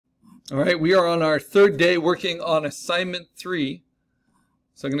All right, we are on our third day working on assignment 3.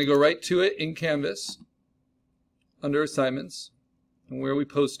 So I'm going to go right to it in Canvas under assignments and where we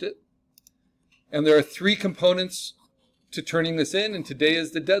post it. And there are 3 components to turning this in, and today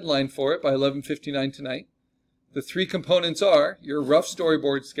is the deadline for it by 11:59 tonight. The 3 components are your rough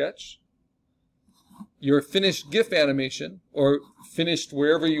storyboard sketch, your finished GIF animation, or finished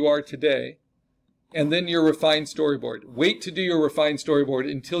wherever you are today, and then your refined storyboard. Wait to do your refined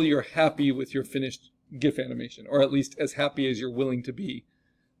storyboard until you're happy with your finished GIF animation, or at least as happy as you're willing to be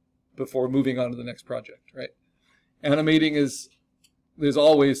before moving on to the next project, right? Animating there's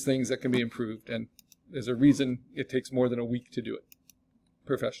always things that can be improved, and there's a reason it takes more than a week to do it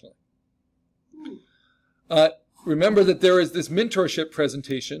professionally. Remember that there is this mentorship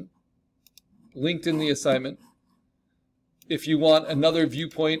presentation linked in the assignment. If you want another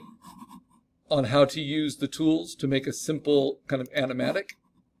viewpoint on how to use the tools to make a simple kind of animatic.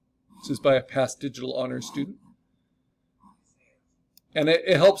 This is by a past digital honors student. And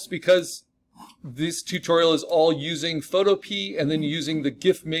it helps because this tutorial is all using Photopea and then using the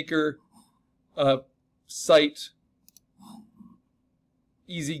GIF Maker site,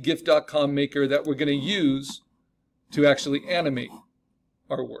 easygif.com maker, that we're going to use to actually animate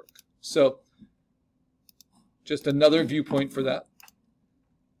our work. So just another viewpoint for that.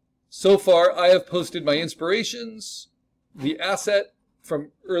 So far, I have posted my inspirations, the asset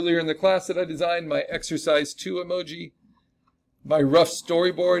from earlier in the class that I designed, my exercise 2 emoji, my rough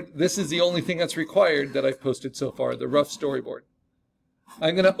storyboard. This is the only thing that's required that I've posted so far, the rough storyboard.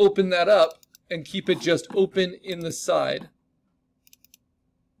 I'm going to open that up and keep it just open in the side.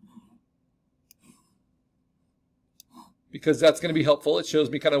 Because that's going to be helpful. It shows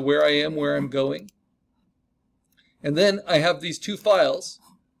me kind of where I am, where I'm going. And then I have these 2 files.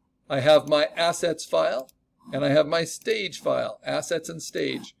 I have my assets file and I have my stage file, assets and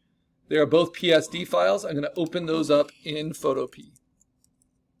stage. They are both PSD files. I'm going to open those up in Photopea.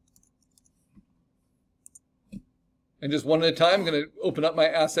 And just one at a time, I'm going to open up my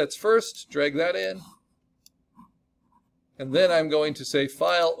assets first, drag that in. And then I'm going to say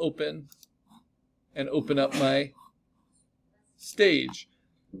File, Open, and open up my stage.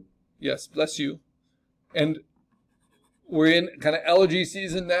 Yes, bless you. And we're in kind of allergy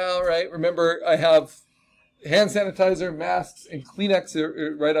season now, right? Remember, I have hand sanitizer, masks, and Kleenex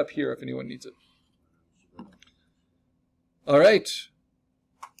are right up here if anyone needs it. All right.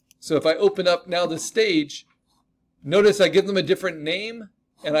 So if I open up now the stage, notice I give them a different name,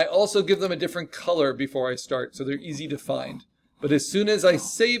 and I also give them a different color before I start, so they're easy to find. But as soon as I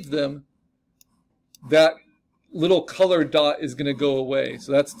save them, that little color dot is going to go away.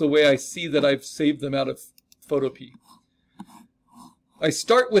 So that's the way I see that I've saved them out of Photopea. I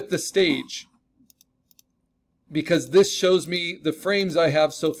start with the stage because this shows me the frames I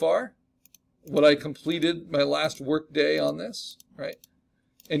have so far, what I completed my last work day on this, right?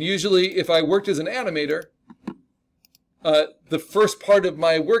 And usually if I worked as an animator, the first part of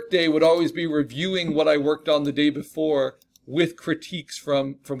my work day would always be reviewing what I worked on the day before with critiques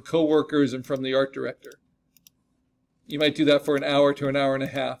from coworkers and from the art director. You might do that for an hour to an hour and a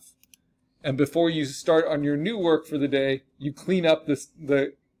half. And before you start on your new work for the day, you clean up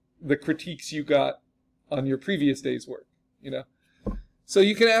the critiques you got on your previous day's work, you know. So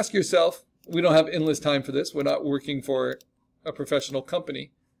you can ask yourself, we don't have endless time for this. We're not working for a professional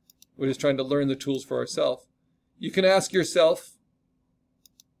company. We're just trying to learn the tools for ourselves. You can ask yourself,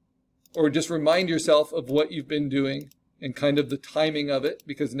 or just remind yourself of what you've been doing and kind of the timing of it,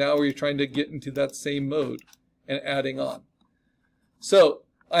 because now we're trying to get into that same mode and adding on. So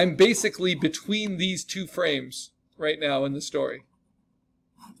I'm basically between these 2 frames right now in the story.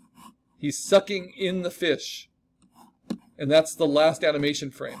 He's sucking in the fish, and that's the last animation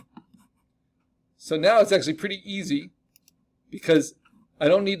frame. So now it's actually pretty easy because I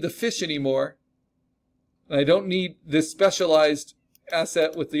don't need the fish anymore, and I don't need this specialized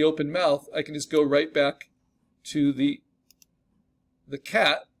asset with the open mouth. I can just go right back to the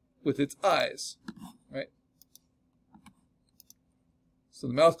cat with its eyes, right? So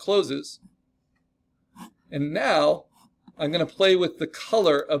the mouth closes, and now I'm going to play with the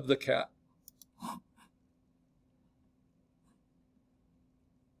color of the cat.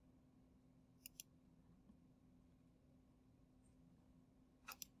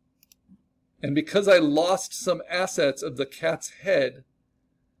 And because I lost some assets of the cat's head,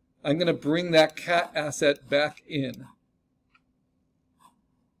 I'm going to bring that cat asset back in.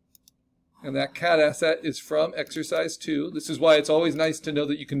 And that cat asset is from exercise 2. This is why it's always nice to know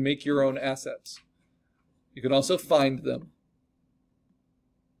that you can make your own assets. You can also find them.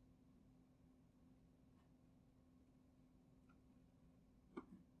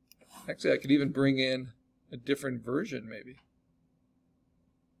 Actually, I could even bring in a different version, maybe.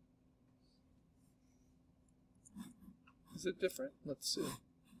 Is it different? Let's see.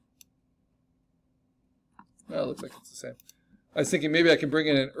 Oh, it looks like it's the same. I was thinking maybe I can bring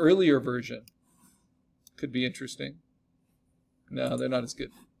in an earlier version. Could be interesting. No, they're not as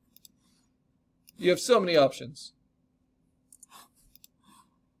good. You have so many options.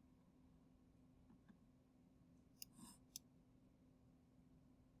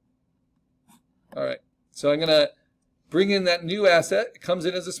 All right, so I'm going to bring in that new asset. It comes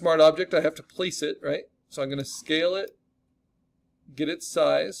in as a smart object. I have to place it, right? So I'm going to scale it, get it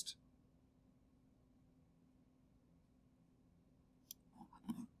sized.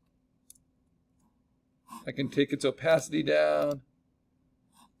 I can take its opacity down.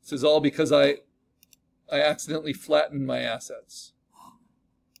 This is all because I accidentally flattened my assets.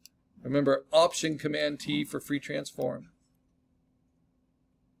 Remember, Option Command T for free transform.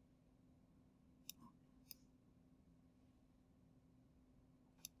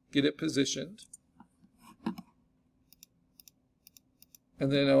 Get it positioned. And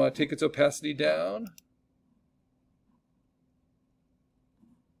then I want to take its opacity down.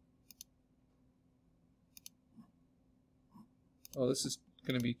 Oh, this is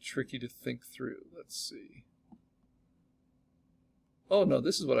going to be tricky to think through. Let's see. Oh, no,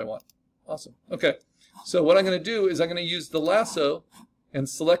 this is what I want. Awesome. Okay, so what I'm going to do is I'm going to use the lasso and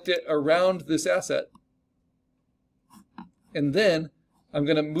select it around this asset. And then I'm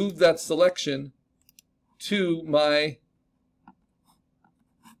going to move that selection to my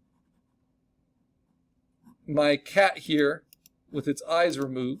cat here with its eyes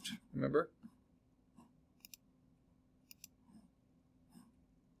removed, remember?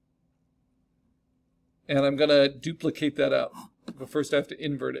 And I'm going to duplicate that out. But first I have to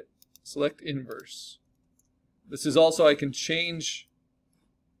invert it. Select inverse. This is also, I can change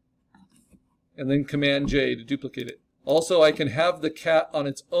and then Command J to duplicate it. Also, I can have the cat on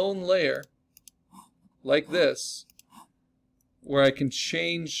its own layer, like this, where I can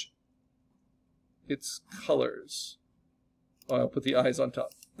change its colors. Oh, I'll put the eyes on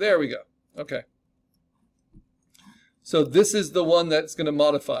top. There we go. Okay. So this is the one that's going to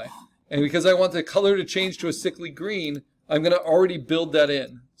modify. And because I want the color to change to a sickly green, I'm going to already build that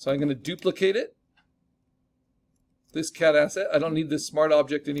in. So I'm going to duplicate it. This cat asset. I don't need this smart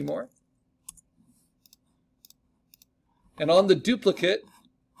object anymore. And on the duplicate,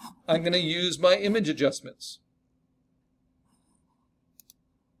 I'm going to use my image adjustments.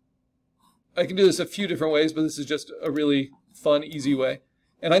 I can do this a few different ways, but this is just a really fun, easy way.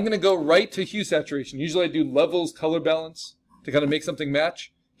 And I'm going to go right to hue saturation. Usually I do levels, color balance to kind of make something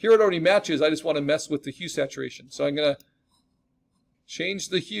match. Here it already matches. I just want to mess with the hue saturation. So I'm going to change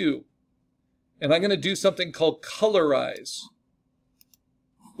the hue. And I'm going to do something called colorize,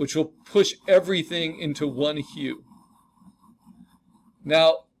 which will push everything into one hue.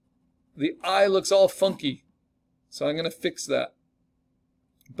 Now, the eye looks all funky, so I'm going to fix that.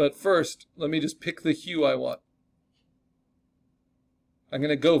 But first, let me just pick the hue I want. I'm going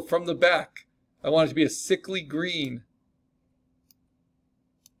to go from the back. I want it to be a sickly green.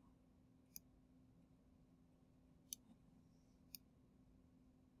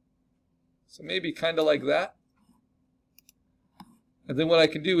 So maybe kind of like that. And then what I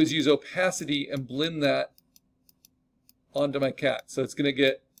can do is use opacity and blend that onto my cat. So it's going to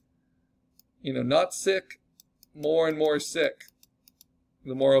get, you know, not sick, more and more sick,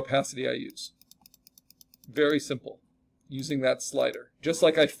 the more opacity I use. Very simple, using that slider, just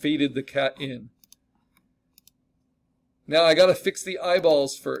like I faded the cat in. Now I got to fix the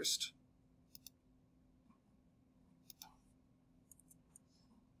eyeballs first.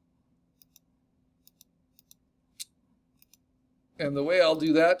 And the way I'll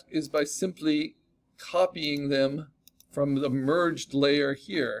do that is by simply copying them from the merged layer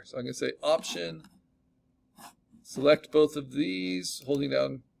here. So I'm going to say Option, select both of these, holding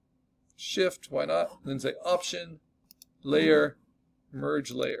down Shift, why not? And then say Option, Layer,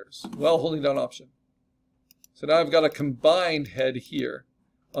 Merge Layers, while holding down Option. So now I've got a combined head here.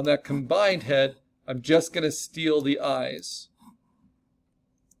 On that combined head, I'm just going to steal the eyes.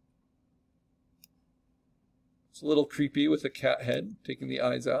 It's a little creepy with a cat head, taking the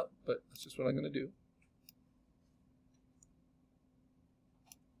eyes out, but that's just what I'm going to do.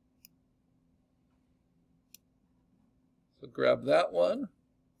 So grab that one,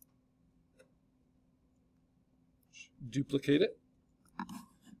 duplicate it,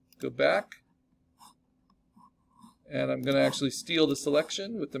 go back, and I'm going to actually steal the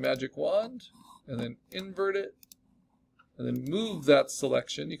selection with the magic wand, and then invert it, and then move that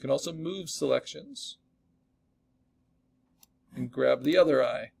selection. You can also move selections, and grab the other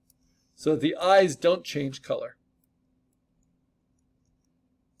eye. so the eyes don't change color,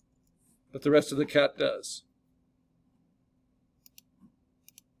 but the rest of the cat does.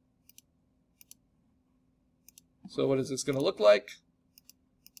 So what is this going to look like?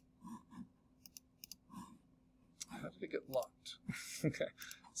 How did it get locked? Okay,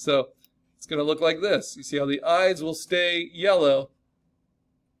 so it's going to look like this. You see how the eyes will stay yellow,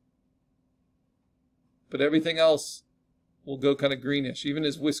 but everything else will go kind of greenish, even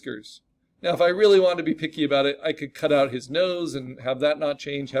his whiskers. Now, if I really wanted to be picky about it, I could cut out his nose and have that not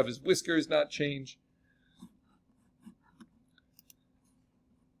change, have his whiskers not change.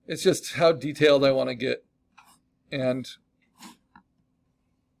 It's just how detailed I want to get. And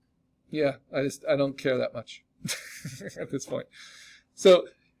yeah, I don't care that much at this point. So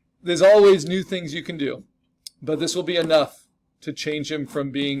there's always new things you can do, but this will be enough to change him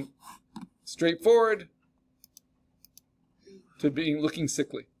from being straightforward to being looking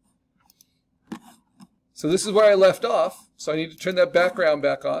sickly. So this is where I left off. So I need to turn that background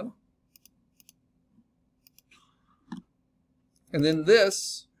back on. And then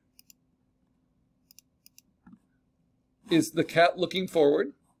this is the cat looking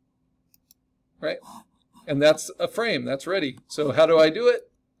forward, right? And that's a frame, that's ready. So how do I do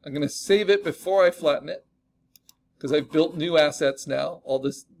it? I'm going to save it before I flatten it, because I've built new assets now, all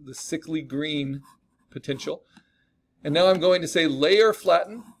this, the sickly green potential. And now I'm going to say layer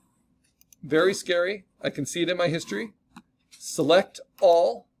flatten, very scary. I can see it in my history. Select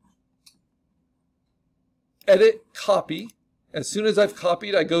all, edit copy. As soon as I've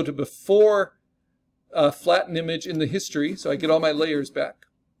copied, I go to before flatten image in the history, so I get all my layers back.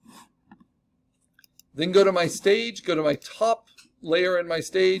 Then go to my stage, go to my top layer in my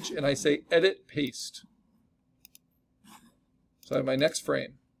stage, and I say edit paste. So I have my next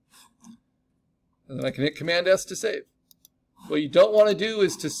frame. And then I can hit Command S to save. What you don't want to do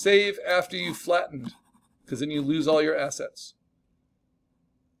is to save after you've flattened, because then you lose all your assets.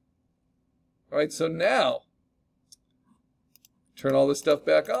 All right, so now, turn all this stuff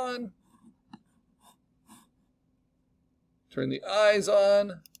back on. Turn the eyes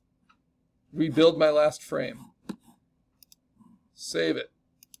on. Rebuild my last frame. Save it.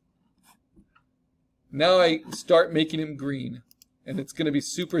 Now I start making him green. And it's going to be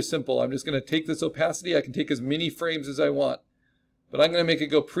super simple. I'm just going to take this opacity. I can take as many frames as I want. But I'm going to make it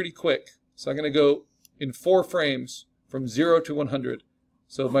go pretty quick. So I'm going to go in 4 frames from 0 to 100.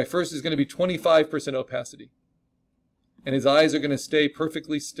 So my first is going to be 25% opacity. And his eyes are going to stay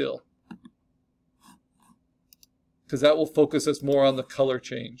perfectly still, because that will focus us more on the color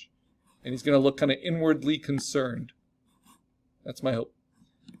change. And he's going to look kind of inwardly concerned. That's my hope.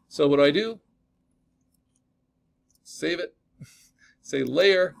 So what do? Save it. Say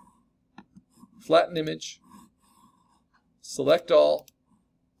layer, flatten image, select all,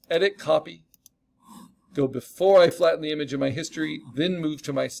 edit copy, go before I flatten the image in my history, then move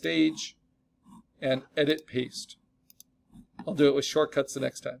to my stage, and edit paste. I'll do it with shortcuts the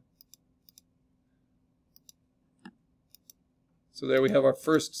next time. So there we have our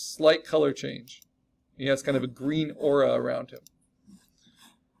first slight color change. He has kind of a green aura around him.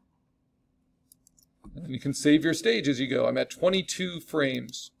 And you can save your stage as you go. I'm at 22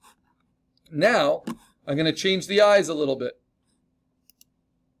 frames. Now, I'm going to change the eyes a little bit.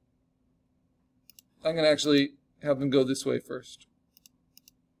 I'm going to actually have them go this way first.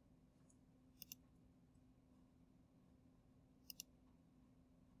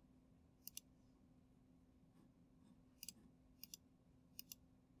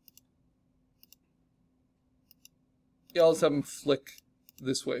 Yeah, I'll just have them flick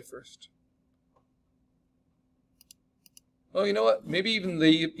this way first. Oh, you know what? Maybe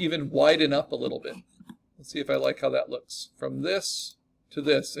even widen up a little bit. Let's see if I like how that looks. From this to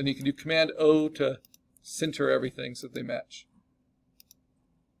this. And you can do Command O to center everything so that they match.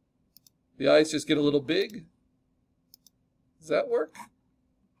 The eyes just get a little big. Does that work?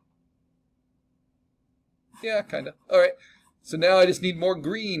 Yeah, kind of. All right. So now I just need more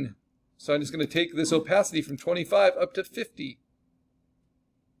green. So I'm just going to take this opacity from 25 up to 50.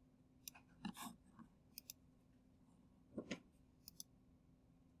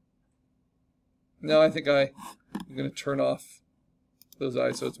 Now I think I'm going to turn off those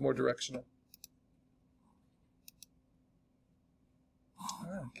eyes so it's more directional.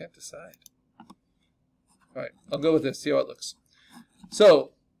 I can't decide. All right, I'll go with this, see how it looks.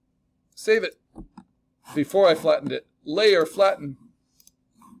 So, save it before I flattened it. Layer, flatten.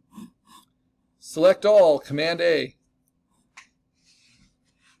 Select all, Command A.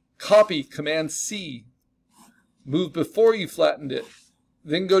 Copy, Command C. Move before you flattened it.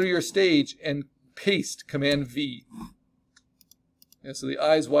 Then go to your stage and paste, Command V. Yeah, so the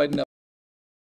eyes widen up.